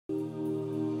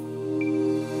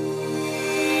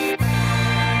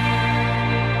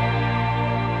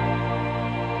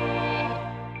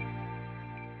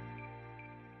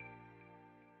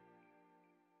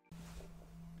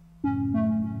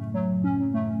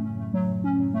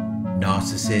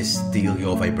Narcissists steal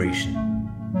your vibration.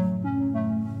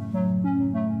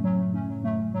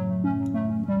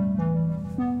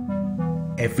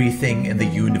 Everything in the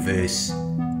universe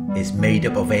is made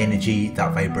up of energy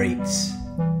that vibrates,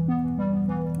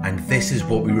 and this is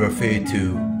what we refer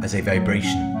to as a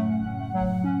vibration.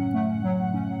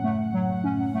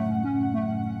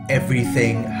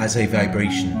 Everything has a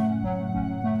vibration.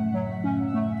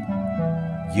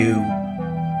 You,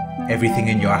 everything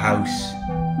in your house,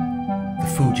 the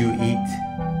food you eat,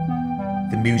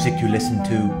 the music you listen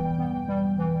to,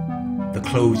 the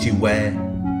clothes you wear,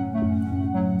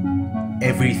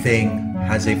 everything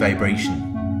has a vibration.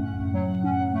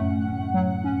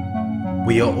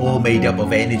 We are all made up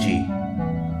of energy.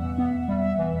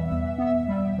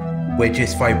 We're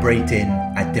just vibrating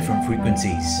at different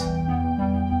frequencies.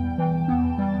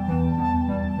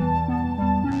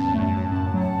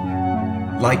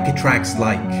 Like attracts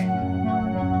like,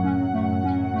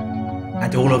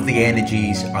 and all of the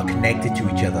energies are connected to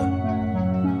each other.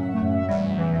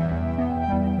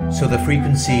 So the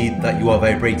frequency that you are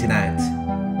vibrating at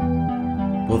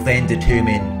will then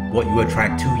determine what you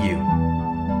attract to you.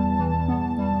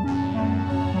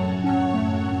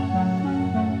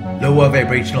 Lower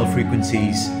vibrational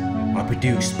frequencies are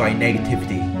produced by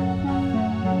negativity.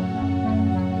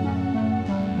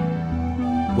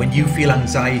 When you feel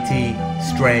anxiety,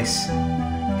 stress,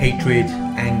 hatred,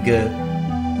 anger,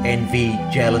 envy,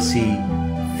 jealousy,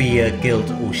 fear, guilt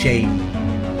or shame,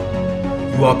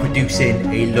 you are producing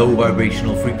a low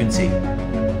vibrational frequency.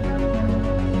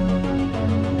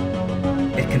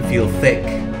 It can feel thick,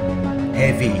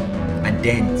 heavy and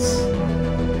dense,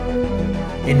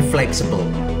 inflexible,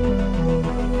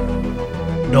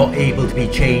 not able to be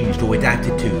changed or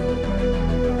adapted to.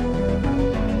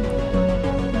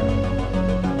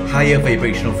 Higher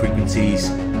vibrational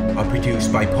frequencies are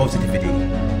produced by positivity.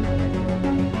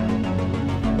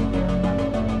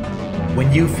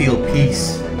 When you feel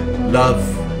peace, love,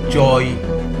 joy,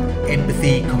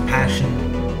 empathy, compassion,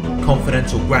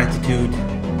 confidence or gratitude,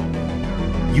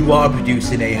 you are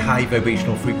producing a high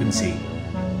vibrational frequency.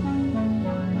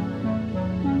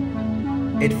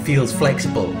 It feels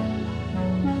flexible,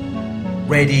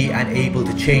 ready and able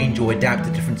to change or adapt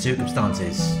to different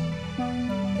circumstances.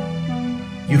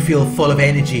 You feel full of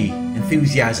energy,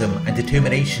 enthusiasm and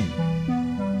determination.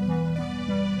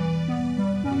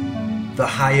 The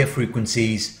higher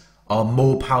frequencies are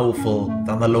more powerful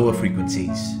than the lower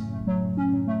frequencies.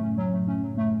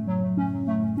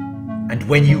 And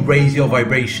when you raise your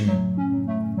vibration,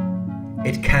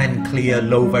 it can clear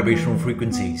low vibrational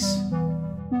frequencies.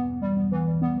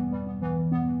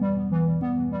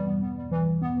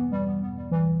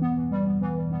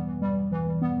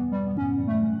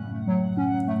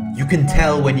 You can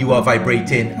tell when you are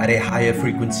vibrating at a higher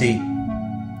frequency.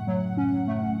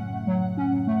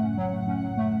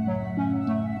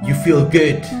 You feel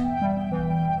good.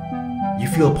 You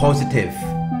feel positive.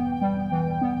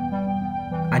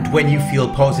 And when you feel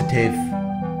positive,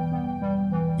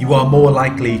 you are more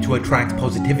likely to attract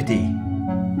positivity.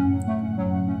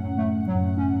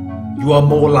 You are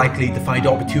more likely to find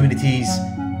opportunities,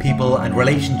 people and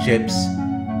relationships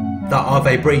that are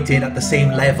vibrating at the same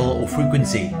level or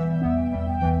frequency.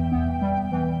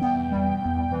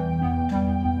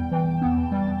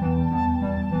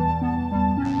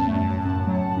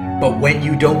 But when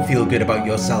you don't feel good about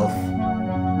yourself,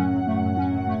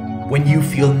 when you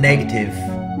feel negative,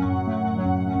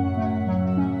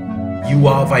 you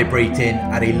are vibrating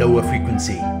at a lower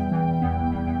frequency,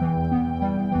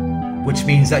 which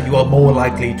means that you are more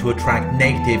likely to attract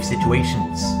negative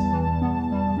situations.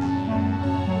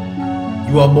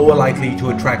 You are more likely to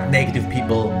attract negative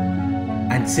people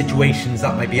and situations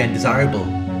that might be undesirable.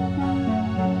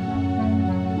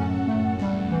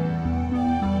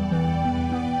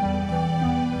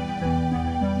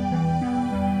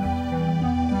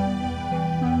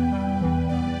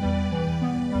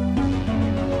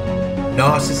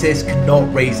 Narcissists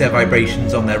cannot raise their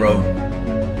vibrations on their own.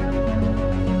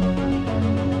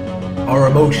 Our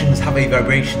emotions have a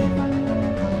vibration.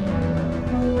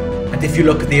 And if you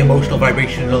look at the emotional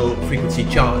vibrational frequency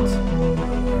chart,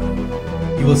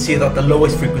 you will see that the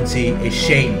lowest frequency is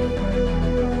shame.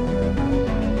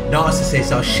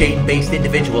 Narcissists are shame-based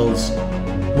individuals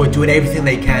who are doing everything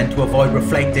they can to avoid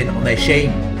reflecting on their shame.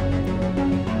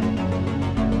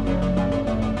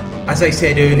 As I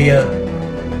said earlier,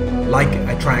 like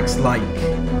attracts like.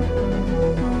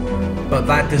 But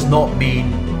that does not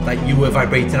mean that you were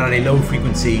vibrating at a low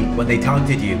frequency when they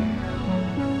taunted you.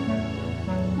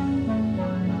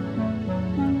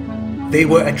 They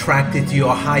were attracted to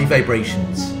your high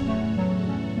vibrations.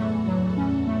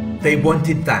 They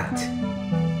wanted that.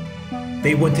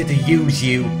 They wanted to use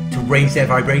you to raise their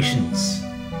vibrations.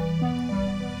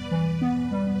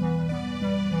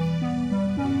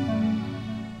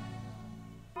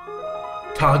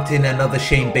 Targeting another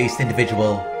shame-based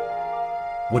individual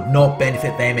would not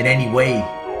benefit them in any way.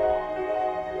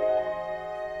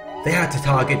 They had to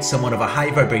target someone of a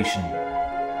high vibration.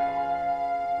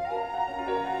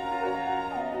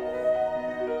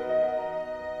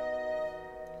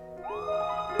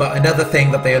 But another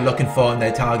thing that they are looking for in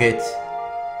their target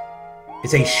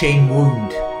is a shame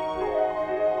wound.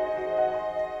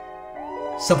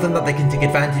 Something that they can take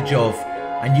advantage of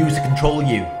and use to control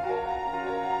you.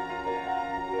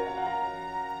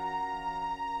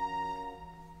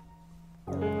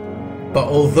 But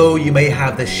although you may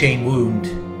have this shame wound,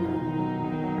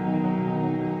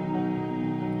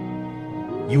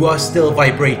 you are still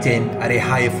vibrating at a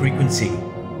higher frequency.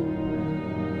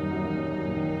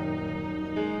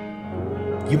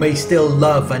 You may still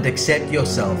love and accept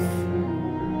yourself.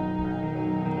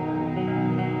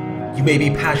 You may be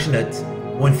passionate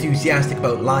or enthusiastic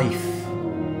about life.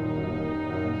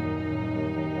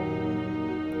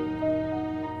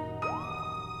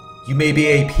 You may be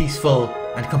a peaceful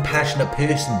and compassionate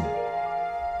person.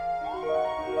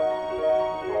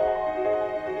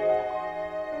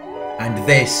 And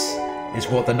this is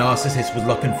what the narcissist was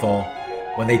looking for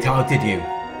when they targeted you.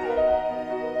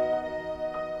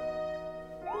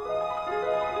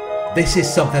 This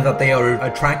is something that they are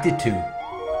attracted to.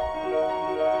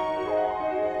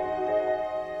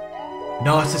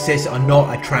 Narcissists are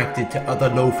not attracted to other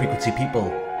low frequency people.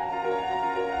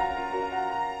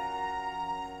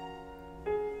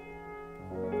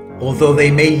 Although they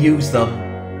may use them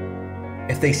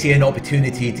if they see an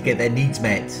opportunity to get their needs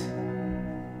met.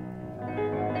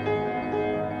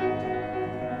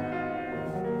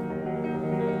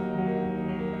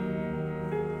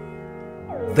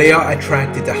 They are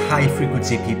attracted to high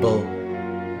frequency people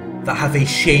that have a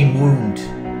shame wound.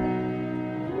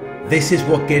 This is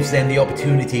what gives them the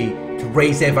opportunity to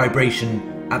raise their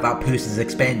vibration at that person's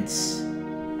expense.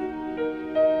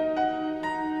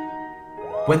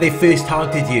 When they first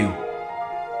targeted you,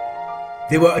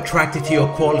 they were attracted to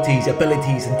your qualities,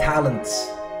 abilities and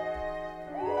talents.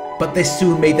 But this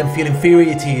soon made them feel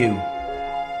inferior to you.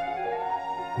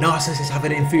 Narcissists have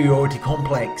an inferiority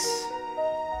complex.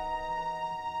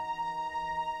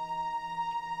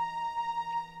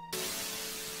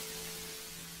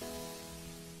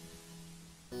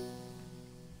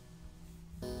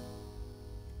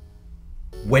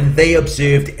 When they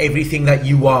observed everything that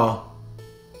you are,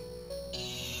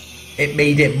 it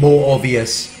made it more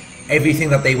obvious everything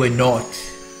that they were not.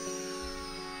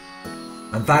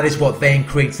 And that is what then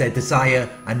creates their desire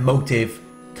and motive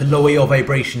to lower your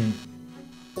vibration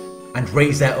and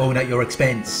raise their own at your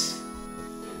expense.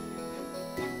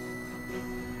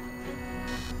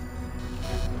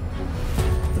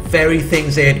 The very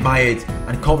things they admired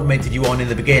and complimented you on in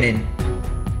the beginning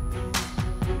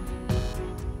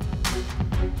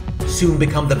soon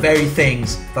become the very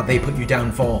things that they put you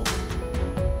down for.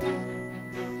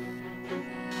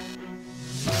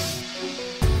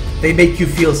 They make you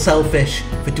feel selfish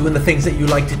for doing the things that you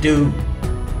like to do.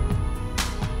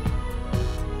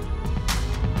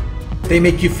 They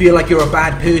make you feel like you're a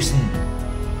bad person,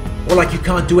 or like you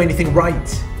can't do anything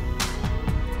right.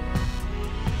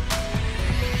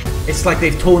 It's like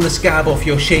they've torn the scab off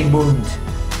your shame wound,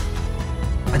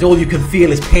 and all you can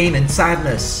feel is pain and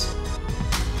sadness.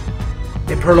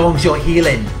 It prolongs your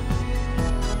healing.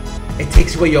 It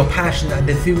takes away your passion and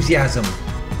enthusiasm.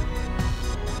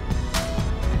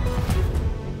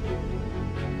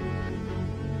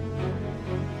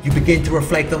 You begin to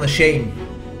reflect on the shame.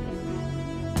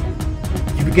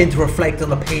 You begin to reflect on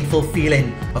the painful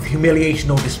feeling of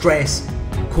humiliation or distress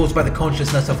caused by the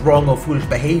consciousness of wrong or foolish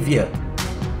behavior.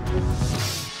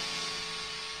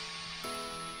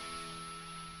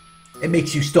 It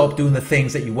makes you stop doing the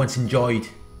things that you once enjoyed.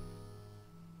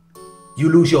 You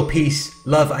lose your peace,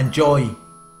 love and joy.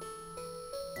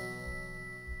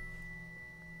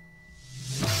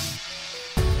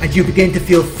 And you begin to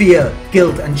feel fear,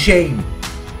 guilt and shame.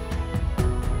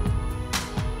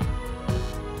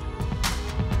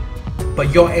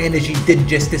 But your energy didn't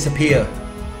just disappear.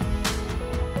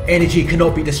 Energy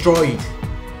cannot be destroyed.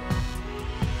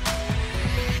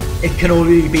 It can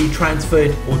only be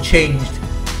transferred or changed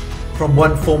from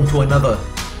one form to another.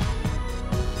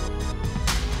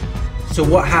 So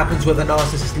what happens when the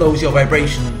narcissist lowers your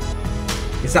vibration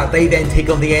is that they then take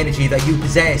on the energy that you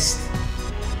possessed.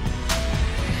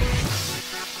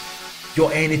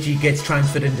 Your energy gets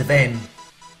transferred into them,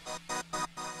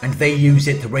 and they use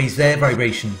it to raise their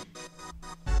vibration.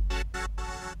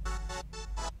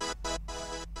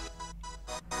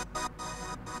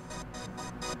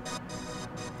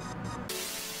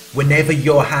 whenever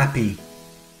you're happy,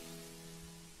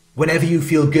 whenever you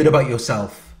feel good about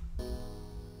yourself.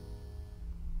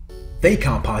 They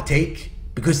can't partake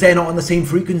because they're not on the same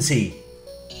frequency.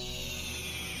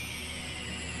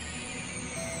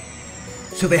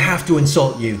 So they have to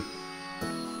insult you.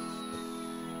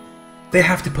 They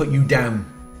have to put you down.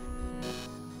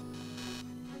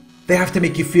 They have to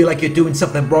make you feel like you're doing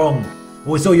something wrong,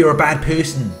 or as though you're a bad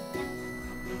person.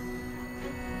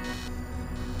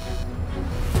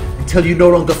 Until you no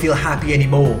longer feel happy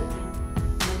anymore.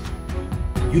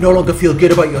 You no longer feel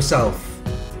good about yourself.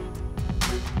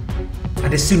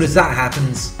 And as soon as that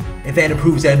happens, it then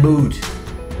improves their mood.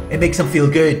 It makes them feel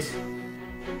good.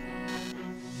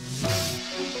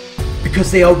 Because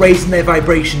they are raising their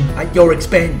vibration at your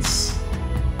expense.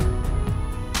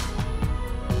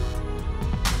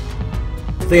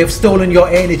 They have stolen your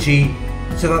energy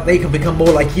so that they can become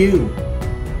more like you.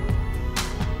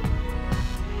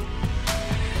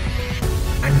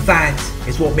 And that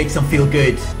is what makes them feel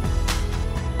good.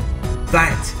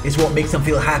 That is what makes them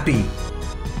feel happy.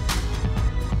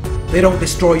 They don't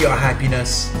destroy your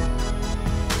happiness.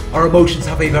 Our emotions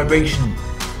have a vibration.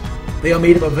 They are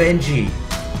made up of energy.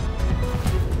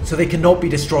 So they cannot be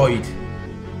destroyed.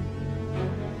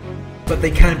 But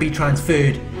they can be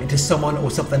transferred into someone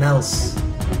or something else.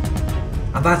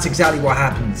 And that's exactly what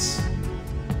happens.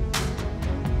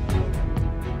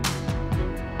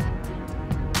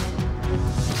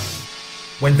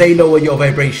 When they lower your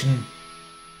vibration,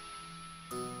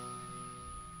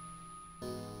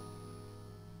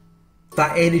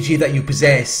 that energy that you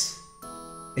possess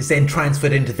is then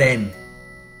transferred into them.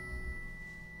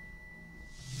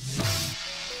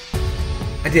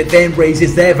 And it then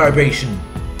raises their vibration.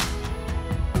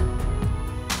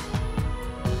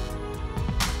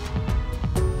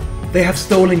 They have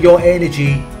stolen your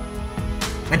energy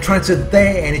and transferred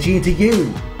their energy into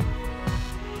you.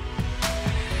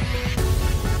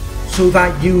 So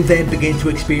that you then begin to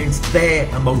experience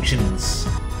their emotions.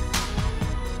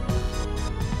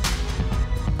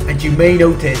 And you may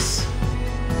notice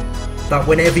that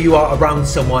whenever you are around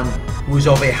someone who is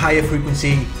of a higher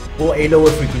frequency or a lower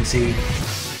frequency,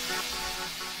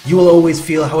 you will always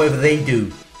feel however they do.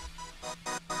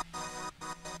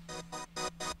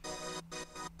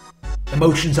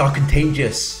 Emotions are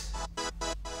contagious.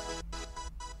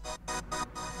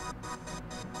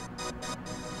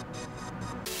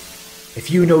 If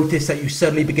you notice that you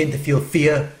suddenly begin to feel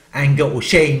fear, anger or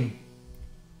shame,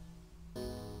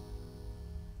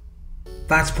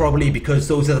 that's probably because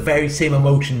those are the very same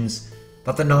emotions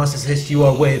that the narcissist you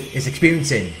are with is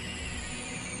experiencing.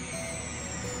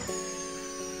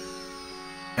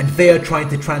 And they are trying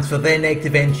to transfer their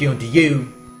negative energy onto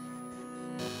you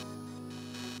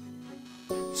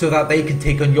so that they can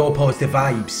take on your positive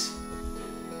vibes.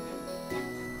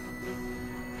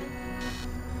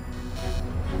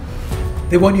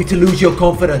 They want you to lose your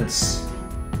confidence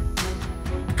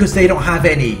because they don't have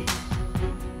any.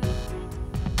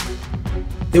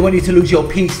 They want you to lose your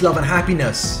peace, love and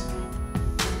happiness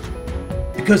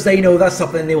because they know that's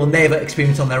something they will never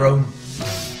experience on their own.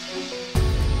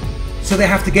 So they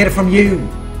have to get it from you.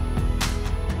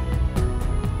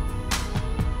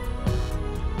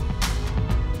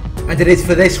 And it is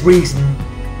for this reason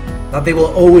that they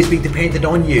will always be dependent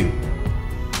on you.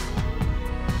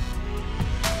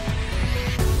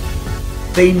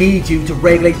 They need you to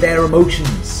regulate their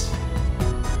emotions.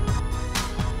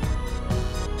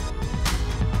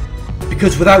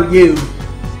 Because without you,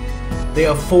 they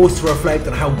are forced to reflect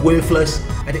on how worthless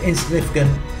and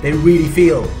insignificant they really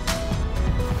feel.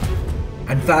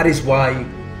 And that is why,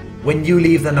 when you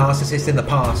leave the narcissist in the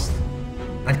past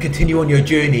and continue on your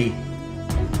journey,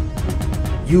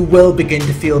 you will begin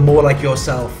to feel more like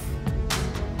yourself.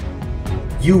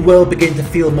 You will begin to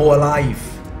feel more alive.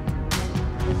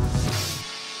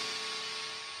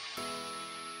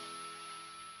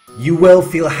 You will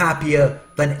feel happier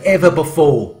than ever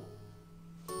before.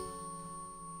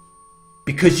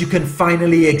 Because you can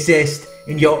finally exist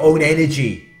in your own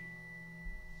energy.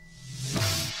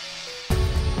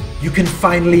 You can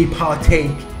finally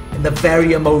partake in the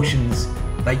very emotions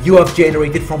that you have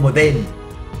generated from within.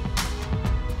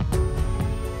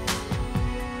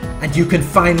 And you can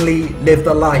finally live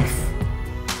the life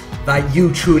that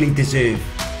you truly deserve.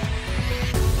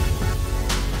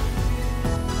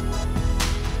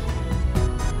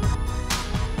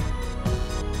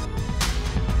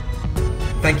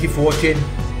 Thank you for watching.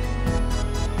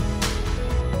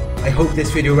 I hope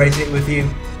this video resonated with you.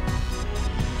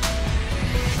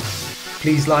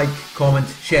 Please like, comment,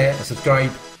 share and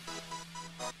subscribe.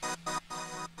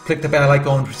 Click the bell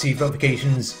icon to receive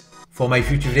notifications for my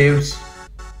future videos.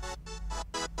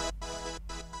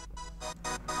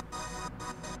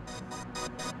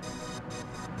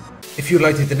 If you'd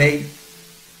like to donate,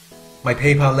 my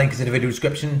PayPal link is in the video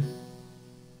description.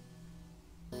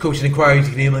 Coaching inquiries,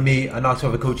 you can email me at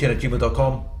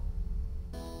narcsurvivorcoaching@gmail.com.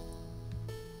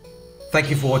 Thank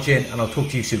you for watching, and I'll talk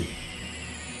to you soon.